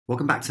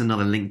Welcome back to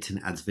another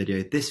LinkedIn ads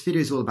video. This video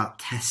is all about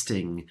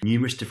testing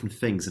numerous different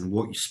things and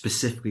what you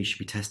specifically should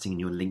be testing in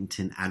your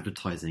LinkedIn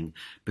advertising.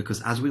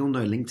 Because as we all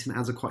know, LinkedIn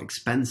ads are quite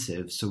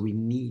expensive, so we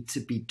need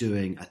to be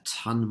doing a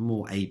ton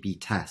more A/B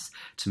tests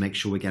to make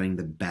sure we're getting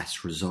the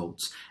best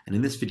results. And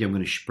in this video, I'm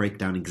going to break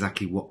down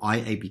exactly what I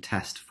A/B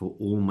test for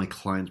all my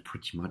clients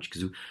pretty much,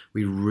 because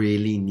we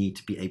really need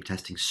to be A/B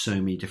testing so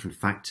many different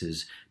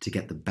factors to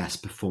get the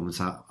best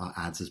performance out of our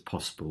ads as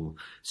possible.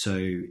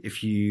 So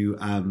if you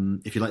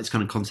like this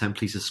kind of content,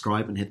 please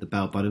subscribe and hit the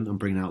bell button. I'm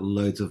bringing out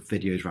loads of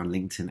videos around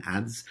LinkedIn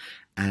ads.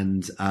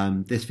 And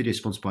this video is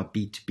sponsored by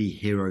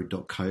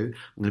b2bhero.co. I'm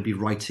going to be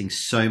writing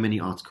so many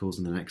articles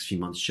in the next few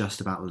months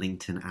just about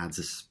LinkedIn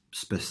ads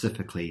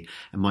specifically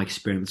and my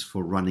experience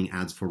for running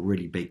ads for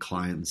really big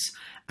clients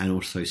and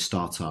also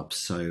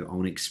startups. So I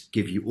want to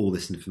give you all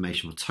this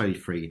information for totally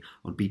free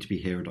on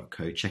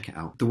b2bhero.co. Check it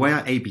out. The way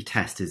I A/B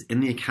test is in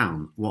the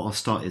account. What I'll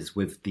start is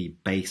with the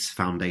base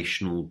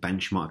foundational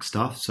benchmark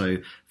stuff. So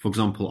for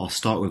example, I'll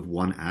start with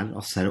one ad.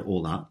 I'll set it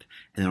all up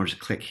and then I'll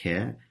just click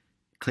here,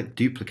 click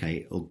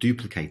duplicate or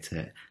duplicate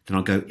it. Then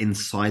I'll go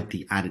inside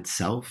the ad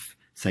itself,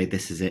 say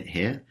this is it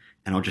here,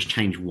 and I'll just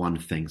change one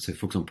thing. So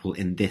for example,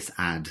 in this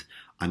ad,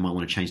 I might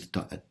want to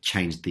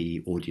change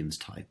the audience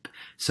type.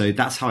 So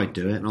that's how I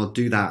do it. And I'll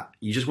do that.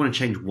 You just want to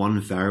change one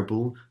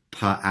variable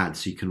per ad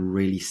so you can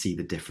really see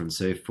the difference.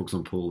 So if, for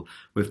example,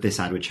 with this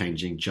ad, we're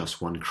changing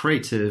just one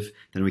creative,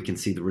 then we can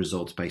see the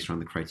results based around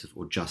the creative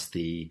or just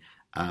the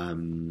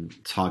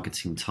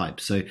targeting type.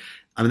 So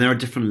I mean, there are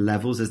different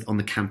levels. On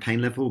the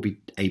campaign level, we'll be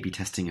A/B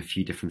testing a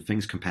few different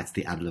things compared to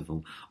the ad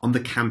level. On the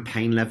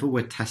campaign level,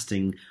 we're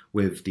testing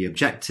with the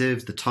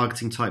objectives, the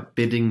targeting type,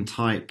 bidding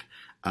type,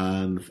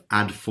 ad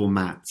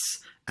formats,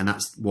 and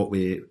that's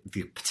the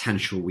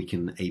potential we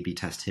can A/B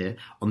test here.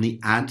 On the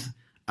ad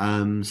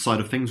side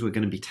of things, we're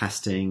going to be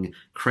testing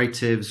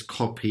creatives,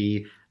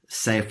 copy.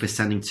 Say if we're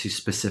sending to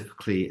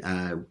specifically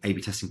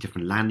A/B testing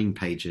different landing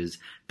pages,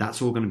 that's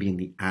all going to be in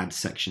the ad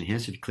section here.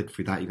 So if you click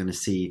through that, you're going to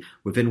see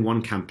within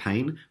one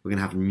campaign, we're going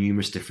to have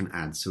numerous different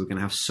ads. So we're going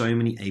to have so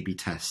many A/B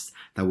tests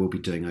that we'll be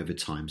doing over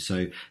time.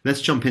 So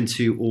let's jump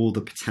into all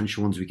the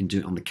potential ones we can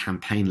do on the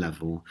campaign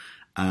level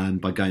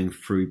by going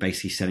through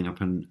basically setting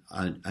up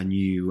a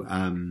new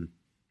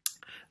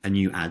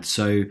ad.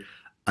 So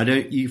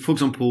for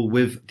example,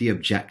 with the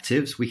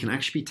objectives, we can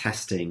actually be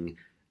testing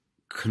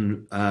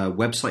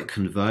website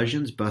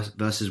conversions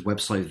versus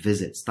website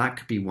visits. That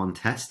could be one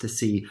test to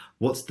see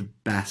what's the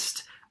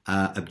best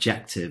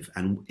objective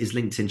and is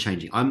LinkedIn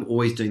changing. I'm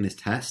always doing this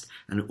test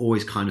and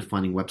always kind of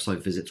finding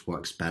website visits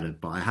works better,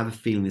 but I have a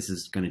feeling this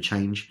is going to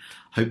change.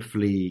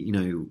 Hopefully,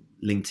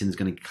 LinkedIn is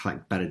going to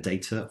collect better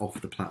data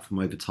off the platform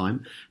over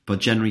time,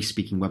 but generally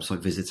speaking, website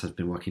visits has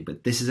been working.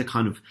 But this is a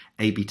kind of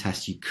A/B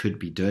test you could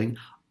be doing.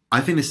 I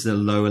think this is a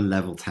lower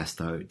level test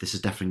though. This is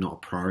definitely not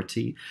a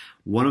priority.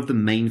 One of the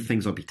main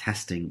things I'll be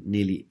testing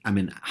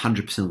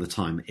 100% of the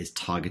time is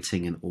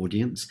targeting an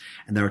audience.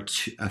 And there are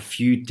a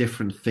few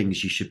different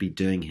things you should be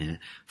doing here.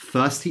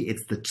 Firstly,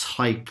 it's the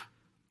type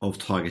of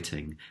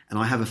targeting. And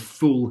I have a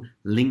full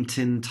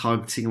LinkedIn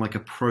Targeting Like a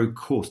Pro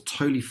course,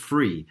 totally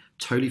free,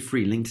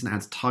 LinkedIn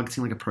ads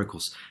targeting like a pro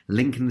course.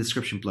 Link in the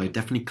description below,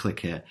 definitely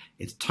click it.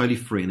 It's totally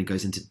free and it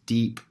goes into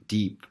deep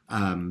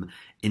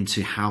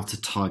into how to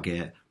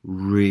target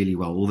really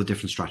well, all the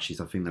different strategies.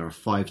 I think there are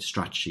 5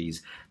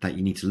 strategies that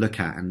you need to look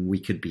at and we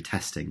could be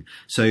testing.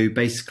 So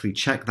basically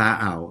check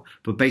that out.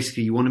 But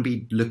basically you want to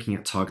be looking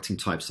at targeting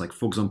types. Like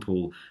for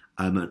example,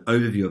 an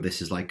overview of this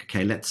is like,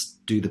 okay, let's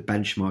do the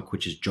benchmark,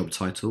 which is job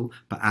title.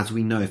 But as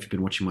we know, if you've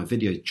been watching my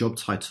videos, job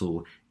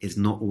title is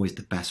not always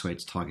the best way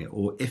to target.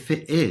 Or if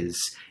it is,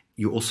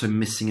 you're also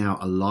missing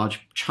out a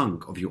large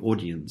chunk of your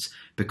audience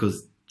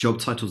because job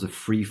title is a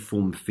free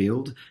form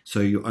field. So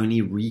you're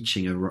only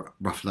reaching a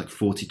roughly like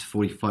 40 to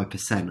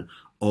 45%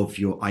 of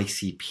your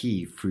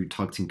ICP through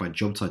targeting by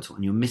job title.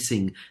 And you're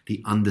missing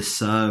the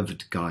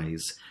underserved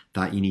guys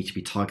that you need to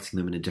be targeting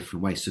them in a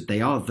different way. So they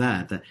are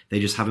there, that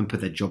they just haven't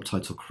put their job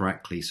title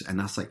correctly. And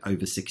that's like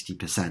over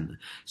 60%.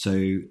 So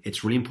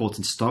it's really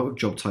important to start with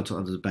job title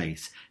as a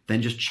base,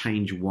 then just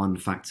change one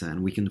factor.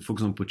 And we can, for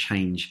example,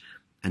 change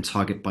and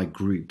target by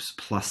groups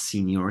plus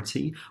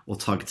seniority, or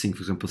targeting, for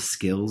example,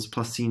 skills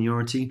plus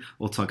seniority,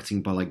 or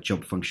targeting by like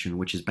job function,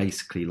 which is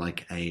basically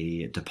like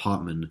a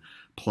department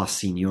plus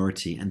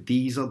seniority. And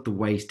these are the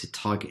ways to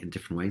target in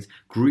different ways.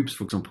 Groups,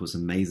 for example, is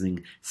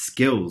amazing.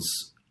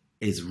 Skills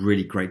is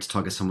really great to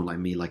target someone like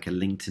me, like a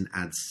LinkedIn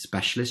ads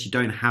specialist. You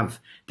don't have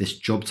this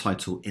job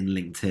title in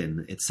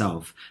LinkedIn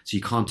itself, so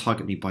you can't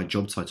target me by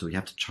job title. You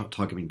have to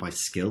target me by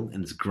skill,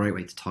 and it's a great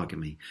way to target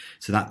me.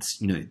 So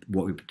that's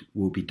what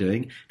we'll be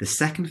doing. The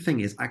second thing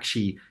is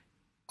actually,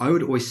 I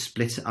would always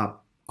split it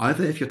up.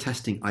 Either if you're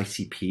testing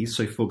ICPs,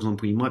 so for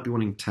example, you might be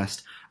wanting to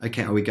test,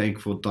 okay, are we going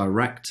for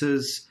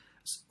directors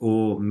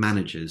or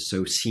managers?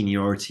 So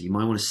seniority, you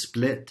might want to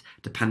split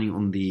depending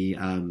on the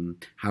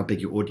how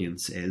big your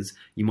audience is.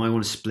 You might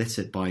want to split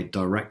it by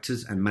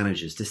directors and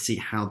managers to see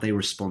how they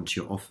respond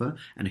to your offer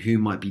and who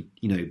might be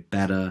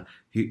better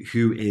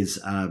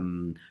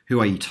who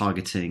are you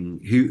targeting?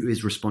 Who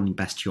is responding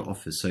best to your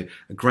offers? So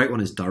a great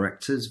one is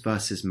directors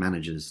versus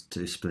managers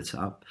to split it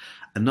up.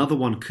 Another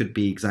one could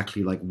be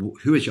exactly like,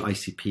 who is your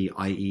ICP,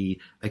 i.e.,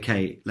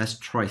 okay, let's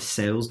try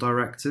sales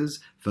directors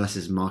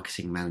versus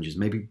marketing managers.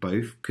 Maybe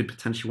both could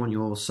potentially want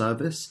your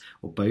service,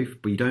 or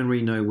both, but you don't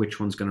really know which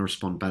one's going to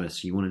respond better.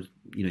 So you want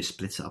to,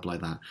 split it up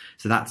like that.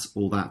 So that's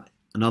all that.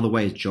 Another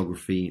way is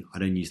geography. I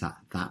don't use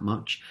that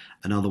much.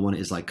 Another one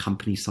is like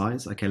company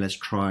size. Okay, let's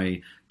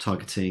try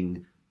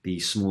targeting the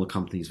smaller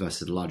companies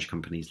versus the larger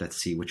companies. Let's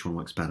see which one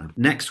works better.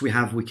 Next, we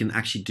can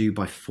actually do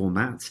by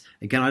format.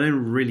 Again, I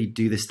don't really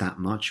do this that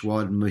much.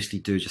 What I'd mostly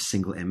do is just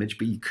single image,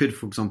 but you could,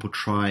 for example,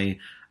 try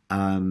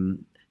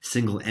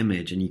single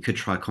image, and you could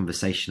try a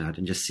conversation ad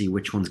and just see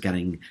which one's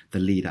getting the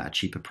lead at a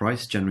cheaper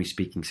price. Generally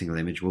speaking, single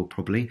image will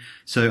probably.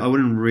 So I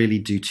wouldn't really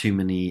do too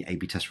many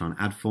A/B tests around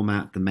ad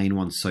format. The main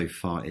one so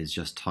far is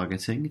just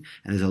targeting,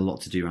 and there's a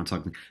lot to do around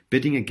targeting.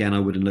 Bidding, again, I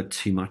wouldn't look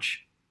too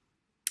much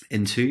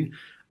into.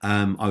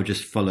 I would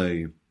just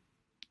follow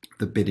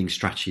the bidding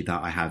strategy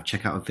that I have.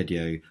 Check out a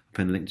video, I'll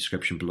put in the link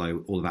description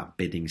below, all about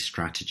bidding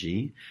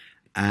strategy.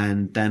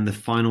 And then the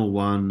final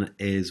one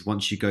is,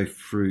 once you go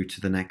through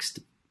to the next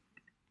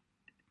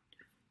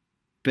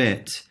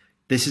bit,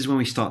 this is when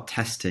we start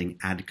testing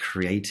ad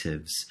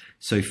creatives.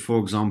 So for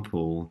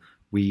example,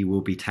 we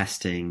will be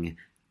testing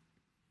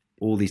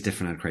all these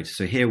different ad creatives.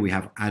 So here we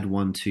have ad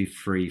 1, 2,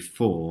 3,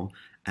 4,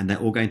 and they're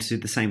all going to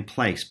the same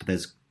place, but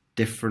there's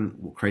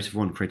different creative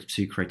 1, creative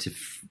 2, creative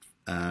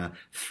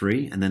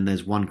 3, and then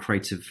there's one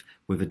creative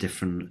with a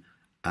different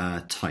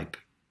type,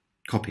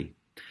 copy.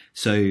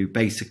 So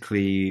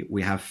basically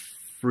we have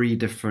 3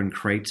 different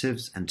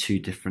creatives and 2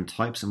 different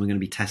types, and we're going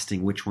to be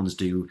testing which ones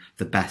do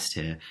the best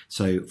here.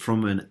 So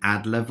from an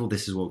ad level,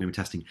 this is what we're going to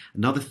be testing.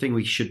 Another thing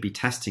we should be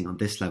testing on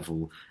this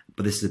level,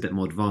 but this is a bit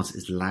more advanced,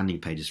 is landing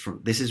pages.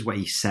 This is where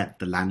you set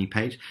the landing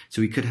page.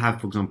 So we could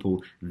have, for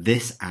example,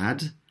 this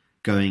ad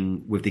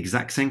going with the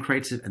exact same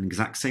creative and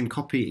exact same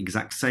copy,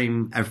 exact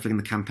same everything in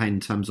the campaign in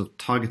terms of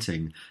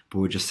targeting, but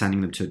we're just sending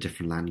them to a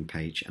different landing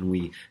page, and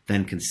we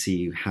then can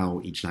see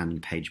how each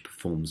landing page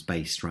performs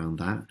based around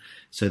that.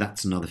 So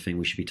that's another thing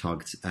we should be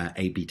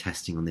A/B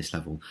testing on this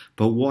level.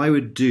 But what I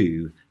would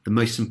do, the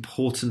most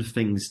important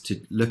things to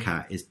look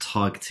at is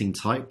targeting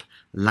type,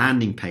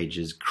 landing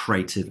pages,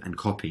 creative, and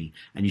copy.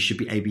 And you should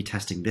be A/B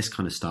testing this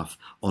kind of stuff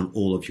on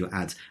all of your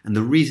ads. And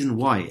the reason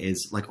why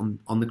is, like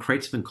on the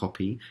creative and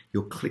copy,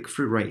 your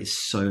click-through rate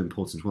is so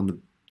important. One of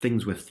the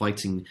things we're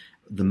fighting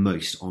the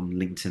most on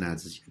LinkedIn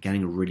ads is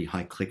getting a really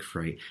high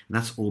click-through rate. And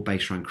that's all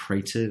based around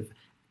creative,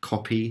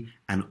 copy,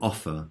 and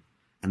offer.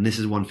 And this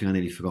is one thing I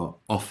nearly forgot,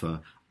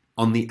 offer.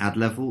 On the ad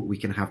level, we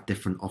can have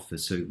different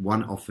offers. So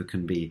one offer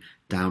can be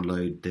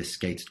download this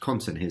gated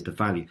content, here's the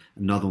value.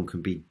 Another one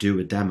can be do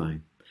a demo,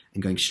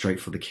 and going straight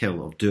for the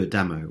kill of do a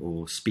demo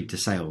or speak to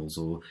sales,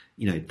 or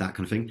that kind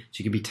of thing. So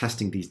you can be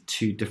testing these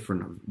 2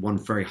 different, one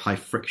very high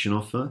friction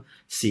offer,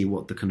 see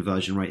what the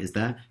conversion rate is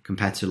there,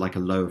 compared to like a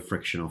lower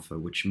friction offer,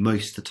 which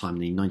most of the time,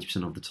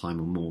 90% of the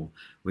time or more,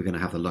 we're going to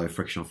have a lower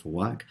friction offer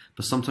work.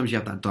 But sometimes you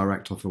have that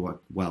direct offer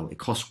work well. It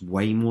costs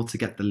way more to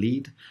get the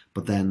lead,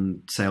 but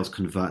then sales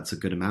converts a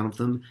good amount of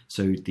them.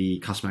 So the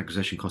customer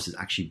acquisition cost is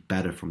actually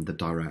better from the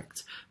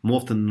direct. More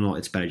often than not,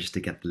 it's better just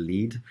to get the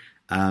lead.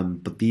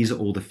 But these are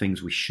all the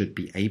things we should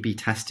be A/B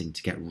testing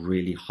to get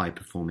really high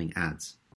performing ads.